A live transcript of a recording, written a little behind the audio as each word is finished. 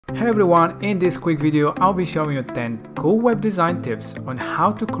Hey everyone, in this quick video I'll be showing you 10 cool web design tips on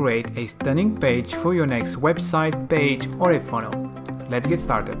how to create a stunning page for your next website, page or a funnel. Let's get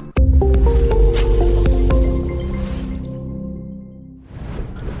started.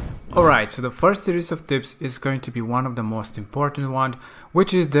 Alright, so the first series of tips is going to be one of the most important ones,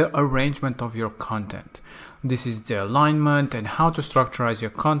 which is the arrangement of your content. This is the alignment and how to structurize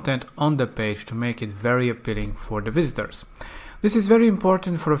your content on the page to make it very appealing for the visitors. This is very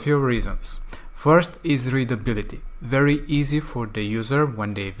important for a few reasons. First is readability. Very easy for the user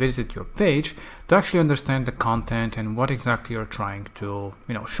when they visit your page to actually understand the content and what exactly you're trying to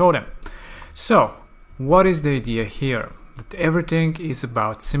show them. So what is the idea here? That everything is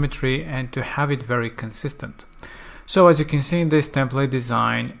about symmetry and to have it very consistent. So as you can see in this template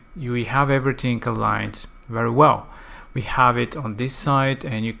design, we have everything aligned very well. We have it on this side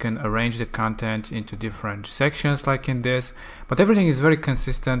and you can arrange the content into different sections like in this, but everything is very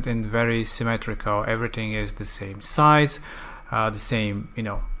consistent and very symmetrical. Everything is the same size, the same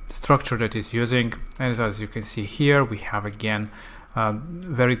structure that is using, and as you can see here we have again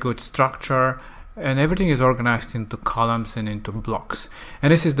very good structure, and everything is organized into columns and into blocks.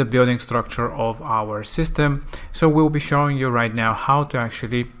 And this is the building structure of our system. So we'll be showing you right now how to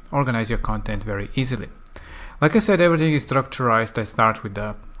actually organize your content very easily. Like I said, everything is structurized. I start with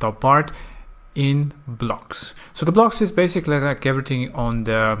the top part in blocks. So the blocks is basically like everything in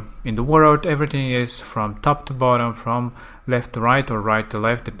the world. Everything is from top to bottom, from left to right or right to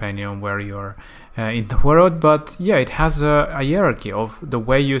left, depending on where you're in the world. But yeah, it has a hierarchy of the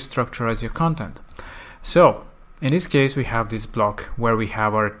way you structurize your content. So in this case, we have this block where we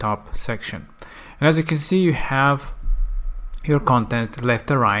have our top section. And as you can see, you have your content left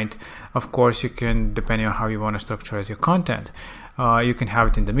to right. Of course, you can, depending on how you want to structurize your content, you can have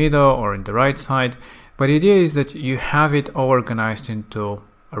it in the middle or in the right side. But the idea is that you have it organized into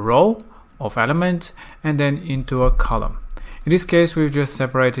a row of elements and then into a column. In this case, we've just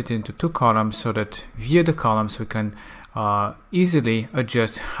separated it into two columns so that via the columns we can easily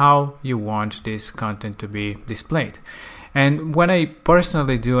adjust how you want this content to be displayed. And when I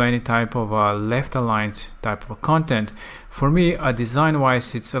personally do any type of left aligned type of content, for me, design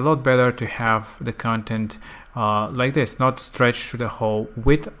wise, it's a lot better to have the content like this, not stretched to the whole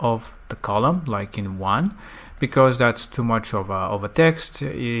width of the column like in one, because that's too much of a text.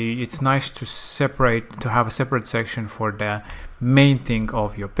 It's nice to have a separate section for the main thing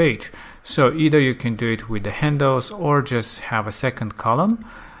of your page. So either you can do it with the handles or just have a second column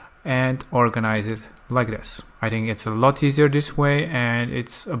and organize it like this. I think it's a lot easier this way, and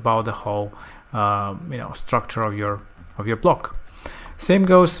it's about the whole structure of your block. Same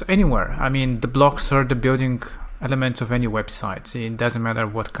goes anywhere. I mean, the blocks are the building elements of any website. It doesn't matter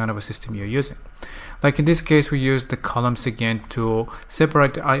what kind of a system you're using. Like in this case, we use the columns again to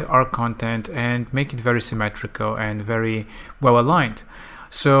separate our content and make it very symmetrical and very well aligned.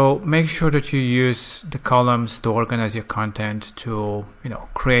 So make sure that you use the columns to organize your content to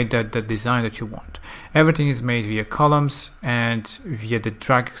create the design that you want. Everything is made via columns, and via the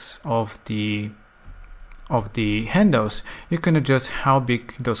drags of the handles you can adjust how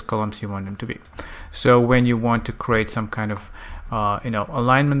big those columns you want them to be. So when you want to create some kind of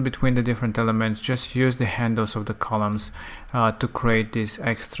alignment between the different elements, just use the handles of the columns to create this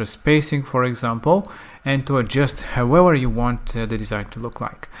extra spacing, for example, and to adjust however you want the design to look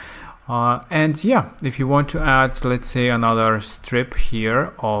like. And yeah, if you want to add, let's say, another strip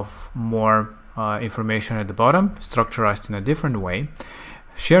here of more information at the bottom, structurized in a different way,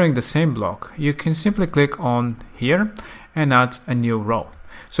 sharing the same block, you can simply click on here and add a new row.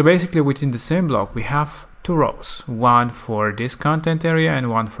 So basically within the same block we have two rows, one for this content area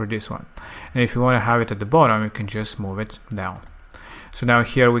and one for this one. And if you want to have it at the bottom, you can just move it down. So now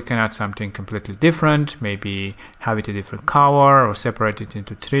here we can add something completely different, maybe have it a different color or separate it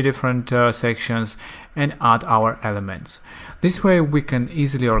into three different sections and add our elements. This way we can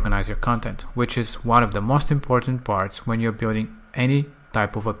easily organize your content, which is one of the most important parts when you're building any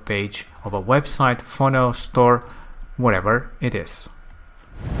type of a page of a website, funnel, store, whatever it is.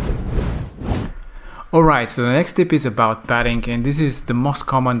 Alright, so the next tip is about padding, and this is the most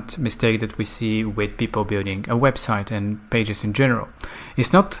common mistake that we see with people building a website and pages in general.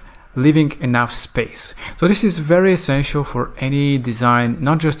 It's not leaving enough space. So this is very essential for any design,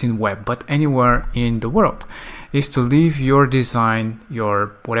 not just in web, but anywhere in the world, is to leave your design,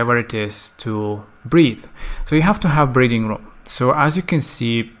 your whatever it is, to breathe. So you have to have breathing room. So as you can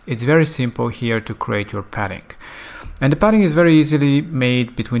see, it's very simple here to create your padding. And the padding is very easily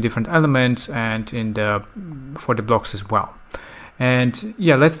made between different elements and for the blocks as well. And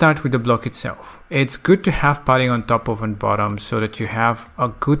yeah, let's start with the block itself. It's good to have padding on top of and bottom so that you have a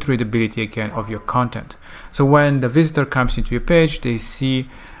good readability again of your content. So when the visitor comes into your page, they see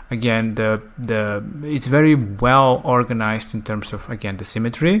again it's very well organized in terms of again the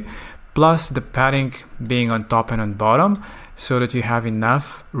symmetry, plus the padding being on top and on bottom, so that you have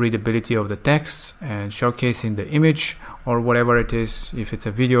enough readability of the text and showcasing the image or whatever it is, if it's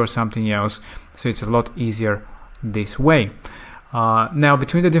a video or something else. So it's a lot easier this way. Now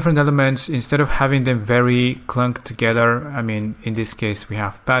between the different elements, instead of having them very clunked together, I mean in this case we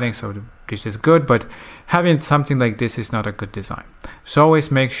have padding, so this is good, but having something like this is not a good design. So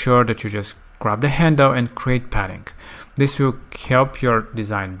always make sure that you just grab the handle and create padding. This will help your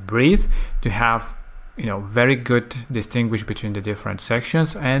design breathe, to have very good distinguish between the different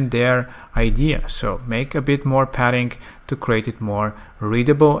sections and their idea. So make a bit more padding to create it more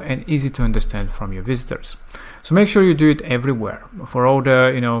readable and easy to understand from your visitors. So make sure you do it everywhere for all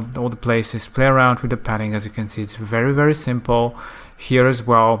the all the places. Play around with the padding. As you can see, it's very, very simple here as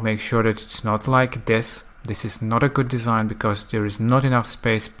well. Make sure that it's not like this. This is not a good design because there is not enough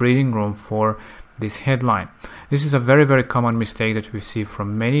space, breathing room for this headline. This is a very, very common mistake that we see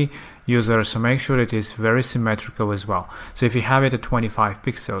from many users, so make sure that it is very symmetrical as well. So if you have it at 25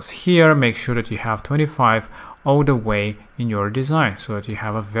 pixels here, make sure that you have 25 all the way in your design so that you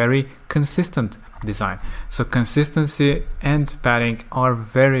have a very consistent design. So consistency and padding are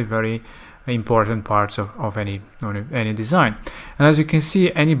very, very important parts of any design. And as you can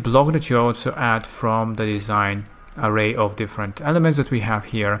see, any block that you also add from the design array of different elements that we have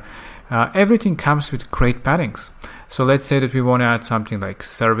here, everything comes with great paddings. So let's say that we want to add something like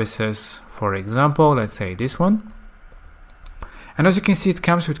services, for example. Let's say this one. And as you can see, it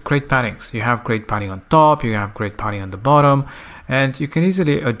comes with great paddings. You have great padding on top, you have great padding on the bottom, and you can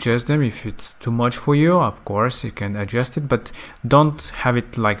easily adjust them. If it's too much for you, of course you can adjust it, but don't have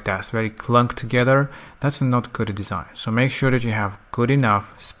it like that, very clunked together. That's not good design. So make sure that you have good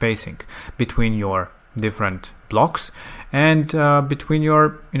enough spacing between your different blocks and between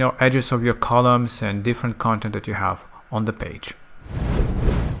your edges of your columns and different content that you have on the page.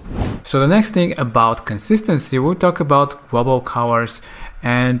 So the next thing about consistency, we'll talk about global colors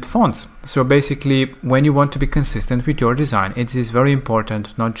and fonts. So basically, when you want to be consistent with your design, it is very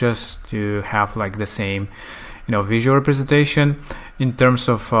important not just to have like the same visual representation in terms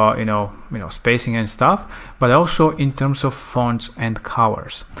of spacing and stuff, but also in terms of fonts and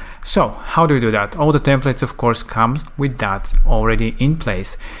colors. So how do you do that? All the templates of course come with that already in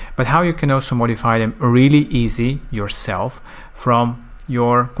place, but how you can also modify them really easy yourself from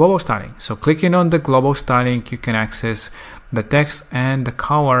your global styling. So clicking on the global styling, you can access the text and the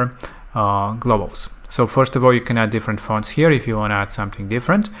color globals. So first of all, you can add different fonts here if you want to add something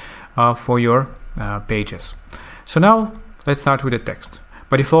different for your pages. So now let's start with the text.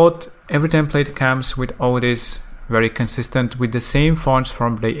 By default, every template comes with all this very consistent with the same fonts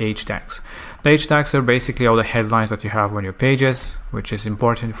from the H tags. The H tags are basically all the headlines that you have on your pages, which is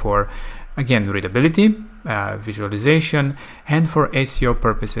important for, again, readability, visualization, and for SEO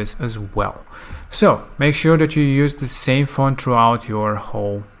purposes as well. So make sure that you use the same font throughout your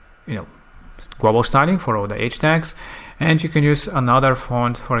whole global styling for all the H tags. And you can use another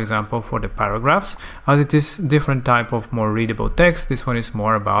font, for example, for the paragraphs, as it is different type of more readable text. This one is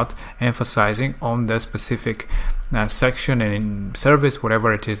more about emphasizing on the specific section and in service,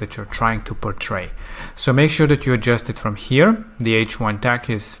 whatever it is that you're trying to portray. So make sure that you adjust it from here. The H1 tag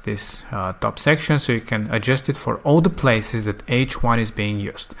is this top section, so you can adjust it for all the places that H1 is being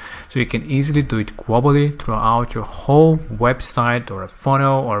used. So you can easily do it globally throughout your whole website or a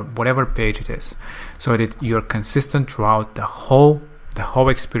funnel or whatever page it is, so that you're consistent throughout the whole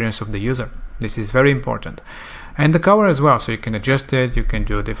experience of the user. This is very important. And the color as well, so you can adjust it, you can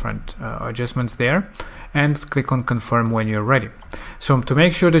do different adjustments there, and click on confirm when you're ready. So to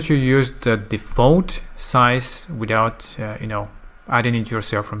make sure that you use the default size without adding it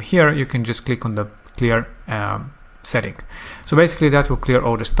yourself from here, you can just click on the clear setting. So basically that will clear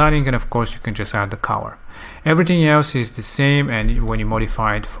all the styling, and of course you can just add the color. Everything else is the same, and when you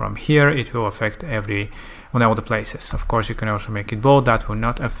modify it from here, it will affect all the places. Of course you can also make it bold. That will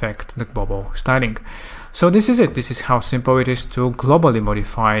not affect the global styling. So this is it. This is how simple it is to globally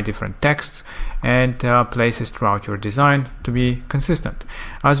modify different texts and places throughout your design to be consistent.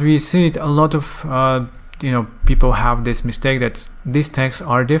 As we see it, a lot of people have this mistake that these texts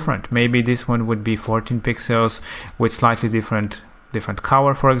are different. Maybe this one would be 14 pixels with slightly different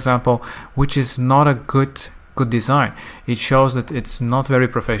color, for example, which is not a good good design. It shows that it's not very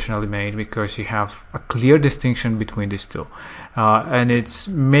professionally made because you have a clear distinction between these two, and it's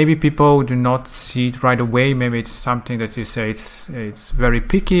maybe people do not see it right away. Maybe it's something that you say it's very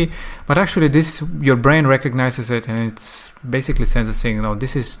picky, but actually this, your brain recognizes it, and it's basically sends a signal,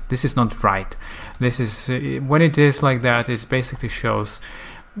 this is not right. This is when it is like that, it basically shows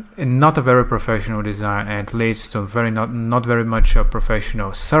not a very professional design, and it leads to not very much a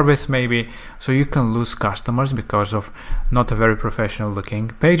professional service maybe, so you can lose customers because of not a very professional looking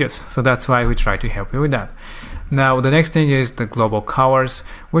pages. So that's why we try to help you with that. Now the next thing is the global colors,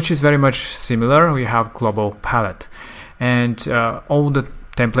 which is very much similar. We have global palette, and all the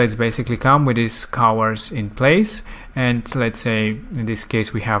templates basically come with these colors in place. And let's say in this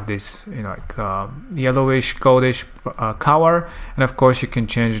case we have this yellowish goldish color, and of course you can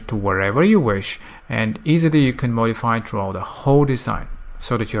change it to wherever you wish, and easily you can modify it throughout the whole design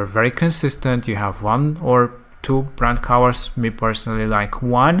so that you're very consistent. You have 1 or 2 brand colors. Me personally like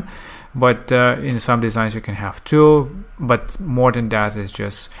 1, but in some designs you can have 2, but more than that is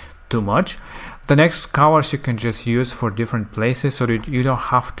just too much. The next colors you can just use for different places so that you don't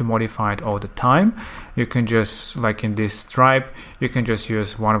have to modify it all the time. You can just, like in this stripe, you can just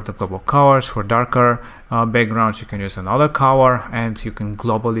use one of the global colors. For darker backgrounds you can use another color, and you can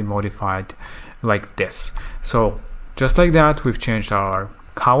globally modify it like this. So just like that, we've changed our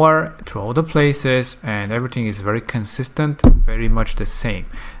color to all the places, and everything is very consistent, very much the same.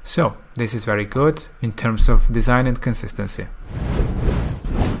 So this is very good in terms of design and consistency.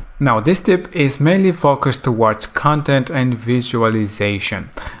 Now this tip is mainly focused towards content and visualization.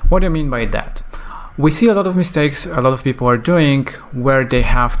 What do I mean by that? We see a lot of mistakes a lot of people are doing where they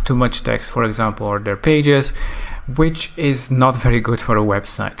have too much text, for example, on their pages, which is not very good for a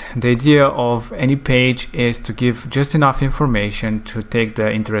website. The idea of any page is to give just enough information to take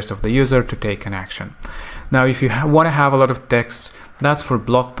the interest of the user to take an action. Now if you want to have a lot of text, that's for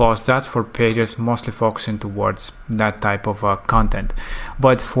blog posts, that's for pages mostly focusing towards that type of content.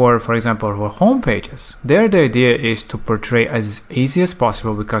 But for example, for home pages, there the idea is to portray as easy as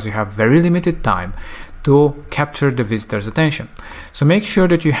possible, because you have very limited time to capture the visitor's attention. So make sure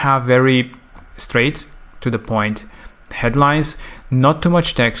that you have very straight to the point headlines, not too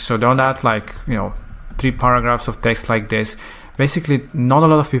much text. So don't add 3 paragraphs of text like this. Basically, not a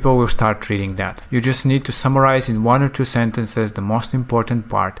lot of people will start reading that. You just need to summarize in 1 or 2 sentences the most important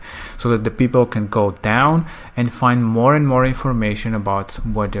part, so that the people can go down and find more and more information about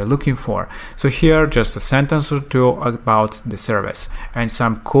what they're looking for. So here, just a sentence or 2 about the service and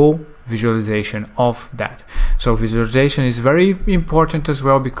some cool visualization of that. So visualization is very important as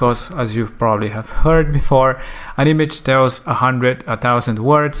well, because as you probably have heard before, an image tells 1,000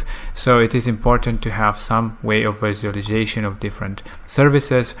 words. So it is important to have some way of visualization of different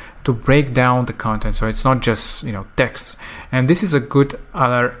services to break down the content, so it's not just text. And this is a good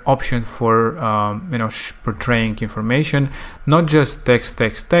other option for portraying information, not just text,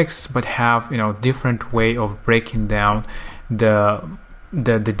 but have different way of breaking down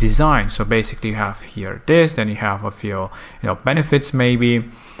the design. So basically you have here this, then you have a few benefits maybe,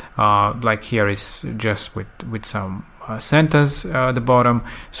 like here is just with some sentence at the bottom.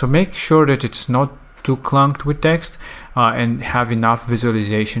 So make sure that it's not too clunked with text, and have enough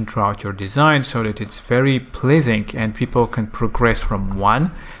visualization throughout your design so that it's very pleasing and people can progress from one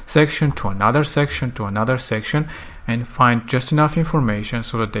section to another section to another section and find just enough information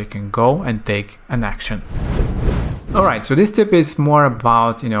so that they can go and take an action. Alright, so this tip is more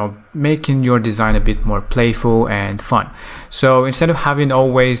about making your design a bit more playful and fun. So instead of having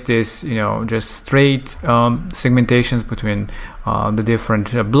always this just straight segmentations between the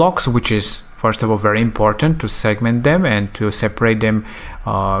different blocks, which is first of all very important to segment them and to separate them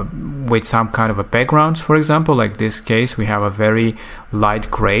with some kind of a backgrounds. For example, like this case, we have a very light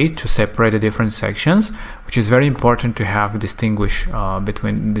gray to separate the different sections, which is very important to have distinguished line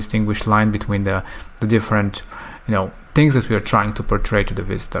between the different things that we are trying to portray to the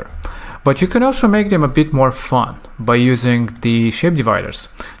visitor. But you can also make them a bit more fun by using the shape dividers.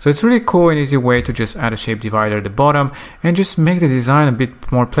 So it's really cool and easy way to just add a shape divider at the bottom and just make the design a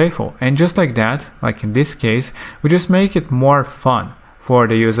bit more playful. And just like that, like in this case, we just make it more fun for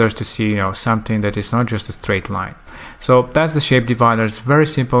the users to see something that is not just a straight line. So that's the shape divider. It's very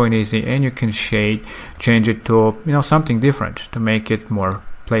simple and easy, and you can change it to something different to make it more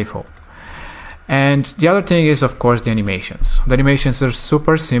playful. And the other thing is, of course, the animations. The animations are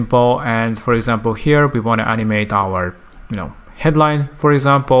super simple, and for example here we want to animate our headline. For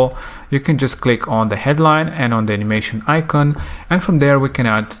example, you can just click on the headline and on the animation icon, and from there we can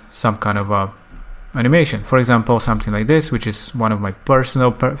add some kind of a animation. For example, something like this, which is one of my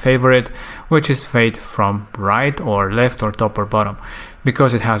personal favorite, which is fade from right or left or top or bottom,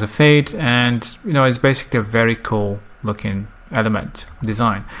 because it has a fade, and it's basically a very cool looking element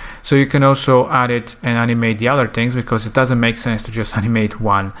design. So you can also add it and animate the other things, because it doesn't make sense to just animate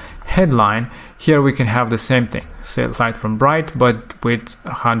one headline. Here we can have the same thing, say light from bright, but with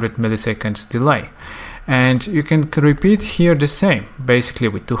 100 milliseconds delay. And you can repeat here the same, basically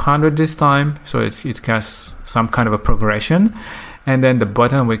with 200 this time, so it has some kind of a progression. And then the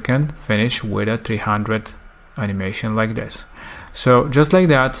button we can finish with a 300 animation like this. So just like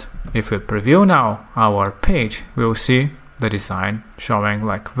that, if we preview now our page, we will see the design showing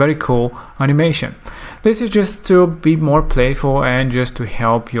like very cool animation. This is just to be more playful and just to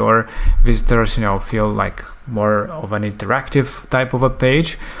help your visitors, feel like more of an interactive type of a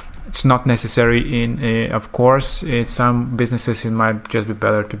page. It's not necessary in, of course, in some businesses it might just be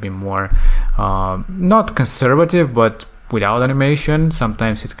better to be more not conservative, but without animation.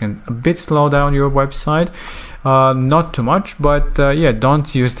 Sometimes it can a bit slow down your website, not too much, but yeah,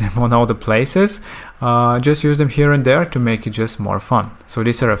 don't use them on all the places. Just use them here and there to make it just more fun. So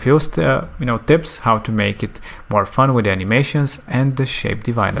these are a few tips how to make it more fun with the animations and the shape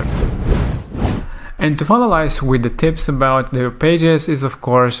dividers. And to finalize with the tips about the pages is, of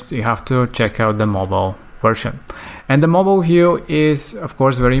course, you have to check out the mobile version. And the mobile view is, of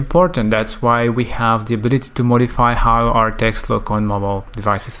course, very important. That's why we have the ability to modify how our text look on mobile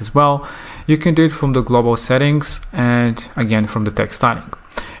devices as well. You can do it from the global settings and again from the text styling.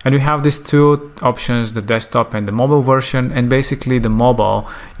 And we have these two options, the desktop and the mobile version. And basically the mobile,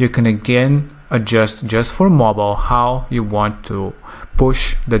 you can again adjust just for mobile how you want to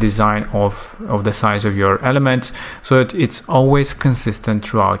push the design of the size of your elements, so that it's always consistent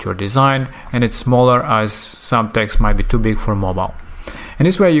throughout your design and it's smaller, as some text might be too big for mobile. And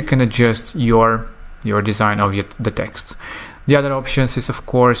this way you can adjust your design of the text. The other options is, of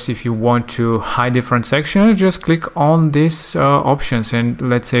course, if you want to hide different sections, just click on these options. And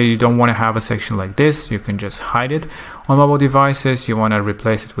let's say you don't want to have a section like this, you can just hide it on mobile devices. You want to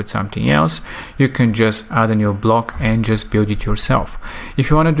replace it with something else, you can just add a new block and just build it yourself. If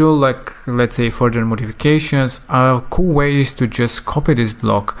you want to do, like, let's say, further modifications, a cool way is to just copy this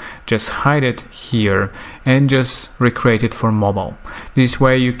block, just hide it here and just recreate it for mobile. This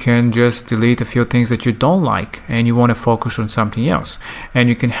way you can just delete a few things that you don't like and you want to focus on something else, and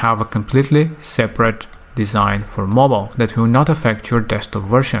you can have a completely separate design for mobile that will not affect your desktop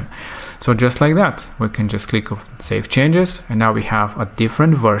version. So just like that, we can just click on save changes, and now we have a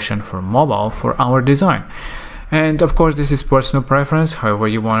different version for mobile for our design. And of course, this is personal preference, however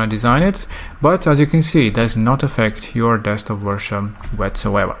you want to design it, but as you can see, it does not affect your desktop version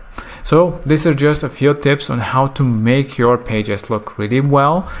whatsoever. So these are just a few tips on how to make your pages look really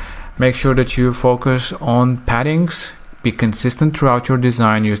well. Make sure that you focus on paddings, be consistent throughout your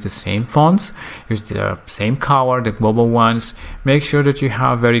design, use the same fonts, use the same color, the global ones. Make sure that you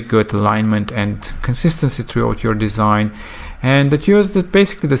have very good alignment and consistency throughout your design, and that you use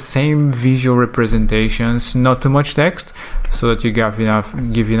basically the same visual representations, not too much text, so that you give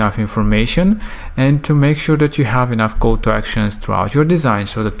enough information, and to make sure that you have enough call to actions throughout your design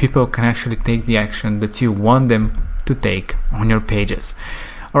so that people can actually take the action that you want them to take on your pages.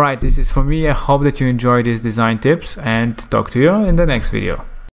 Alright, this is for me. I hope that you enjoyed these design tips, and talk to you in the next video.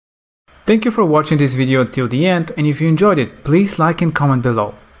 Thank you for watching this video till the end, and if you enjoyed it, please like and comment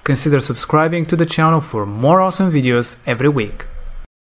below. Consider subscribing to the channel for more awesome videos every week.